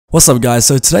What's up guys,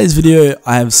 so today's video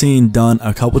I have seen done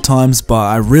a couple times, but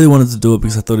I really wanted to do it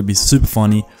because I thought it'd be super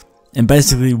funny. And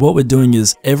basically what we're doing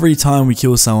is every time we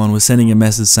kill someone, we're sending a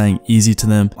message saying easy to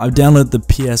them. I've downloaded the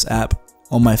PS app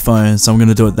on my phone, so I'm going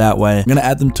to do it that way. I'm going to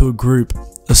add them to a group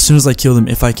as soon as I kill them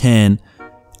if I can,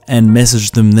 and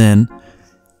message them then.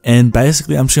 And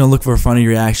basically I'm just going to look for a funny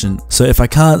reaction. So if I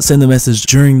can't send the message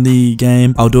during the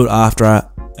game, I'll do it after I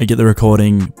get the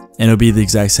recording, and it'll be the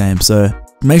exact same. So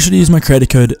make sure to use my creator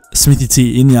code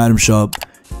smithy-tee in the item shop.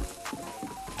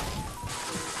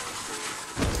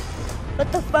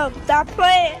 What the fuck? Stop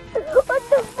playing! What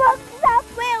the fuck? Stop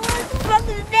playing! What the fuck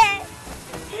is that?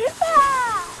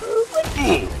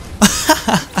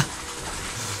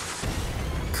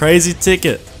 Crazy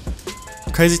ticket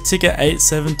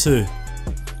 872.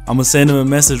 I'm gonna send him a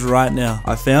message right now.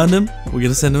 I found him. We're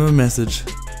gonna send him a message.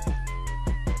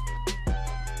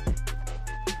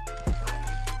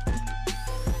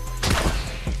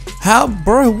 How,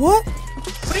 bro? What?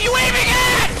 What are you aiming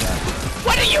at?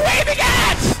 What are you aiming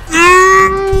at?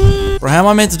 Bro, how am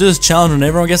I meant to do this challenge when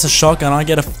everyone gets a shotgun? I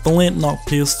get a flintlock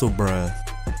pistol, bro.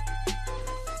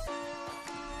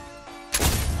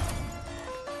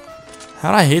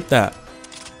 How'd I hit that?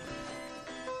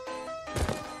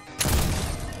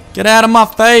 Get out of my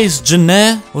face,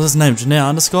 Janae. What's his name? Janae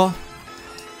underscore?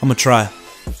 I'm gonna try.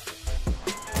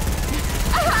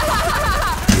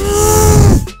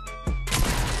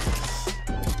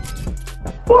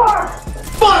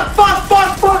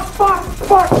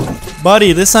 Fuck.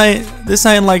 Buddy, this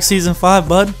ain't like season 5,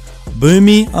 bud.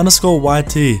 Boomy underscore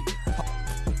YT.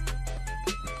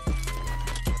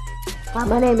 Hi,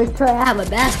 my name is Troy. I have a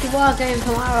basketball game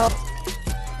tomorrow.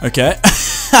 Okay.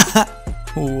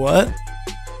 What?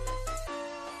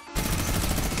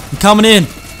 I'm coming in.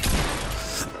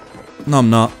 No, I'm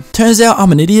not. Turns out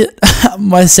I'm an idiot.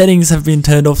 My settings have been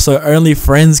turned off so only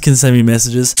friends can send me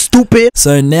messages. Stupid.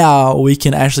 So now we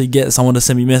can actually get someone to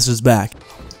send me messages back.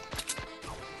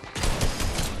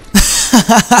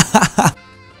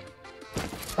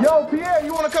 Yo, Pierre,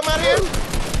 you wanna come out here?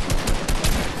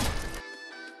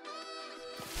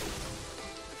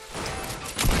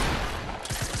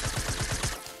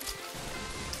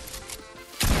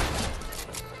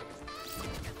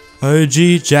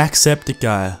 OG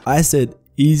Jacksepticeye. I said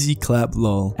easy clap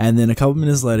lol, and then a couple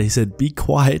minutes later he said be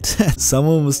quiet.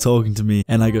 Someone was talking to me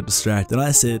and I got distracted. And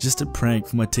I said just a prank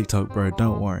for my TikTok, bro,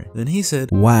 don't worry. Then he said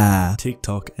wow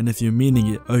TikTok, and if you're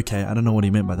meaning it, okay. I don't know what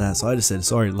he meant by that, so I just said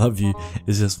sorry, love you,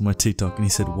 it's just for my TikTok. And he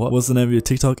said what's the name of your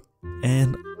TikTok?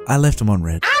 And I left him on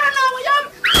red. I don't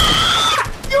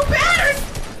know, you better.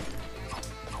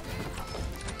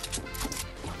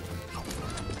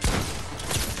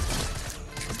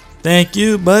 Thank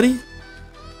you, buddy.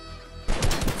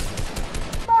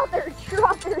 Mother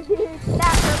trucker, dude.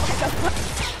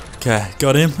 Okay,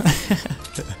 got him.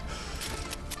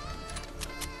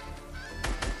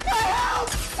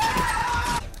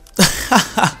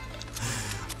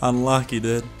 Unlucky,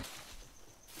 dude.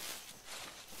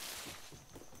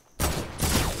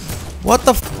 What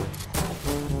the f—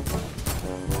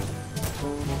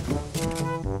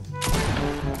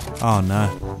 oh no.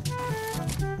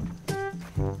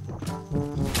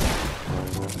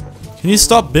 Can you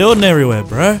stop building everywhere,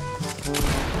 bro?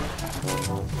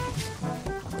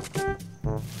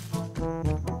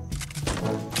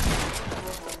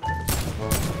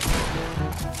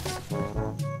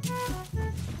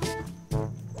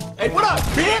 Hey, what up,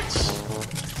 bitch?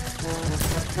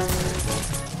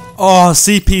 Oh,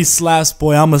 CP slaps,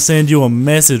 boy. I'ma send you a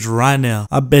message right now.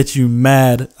 I bet you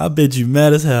mad. I bet you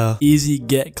mad as hell. Easy,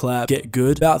 get clap, get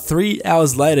good. About 3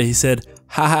 hours later, he said,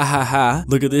 ha ha ha ha.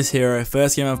 Look at this hero.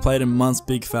 First game I've played in months,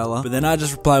 big fella. But then I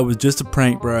just replied with just a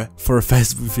prank, bro, for a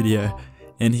Facebook video.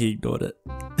 And he ignored it.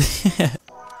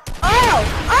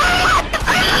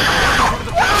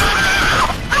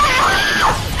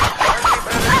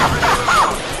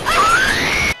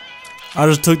 I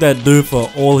just took that dude for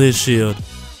all his shield.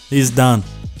 He's done.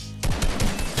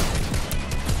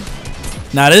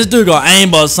 Now this dude got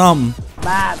aimbot something.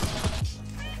 Bob.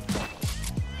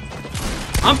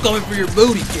 I'm coming for your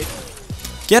booty, kid.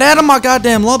 Get out of my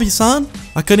goddamn lobby, son.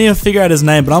 I couldn't even figure out his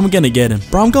name, but I'm gonna get him.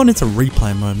 Bro, I'm going into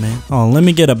replay mode, man. Oh, let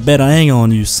me get a better angle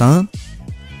on you, son.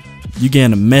 You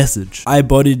getting a message. I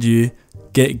bodied you.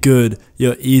 Get good.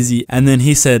 You're easy. And then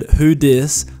he said, who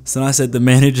dis? So I said, the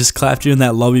man who just clapped you in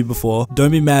that lobby before.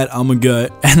 Don't be mad, I'ma go.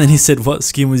 And then he said, what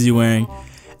skin was you wearing?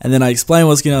 And then I explained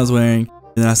what skin I was wearing.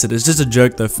 And then I said, it's just a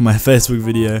joke though for my Facebook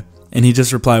video. And he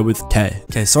just replied with K.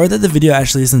 Okay, sorry that the video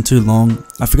actually isn't too long.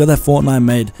 I forgot that FORTNITE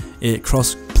made it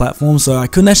cross-platform, so I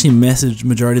couldn't actually message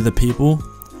majority of the people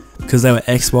because they were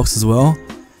Xbox as well.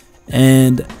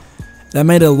 And That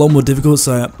made it a lot more difficult,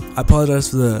 so I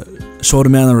apologize for the short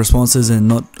amount of responses and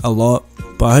not a lot.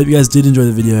 But I hope you guys did enjoy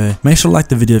the video. Make sure to like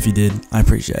the video if you did. I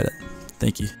appreciate it.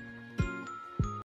 Thank you.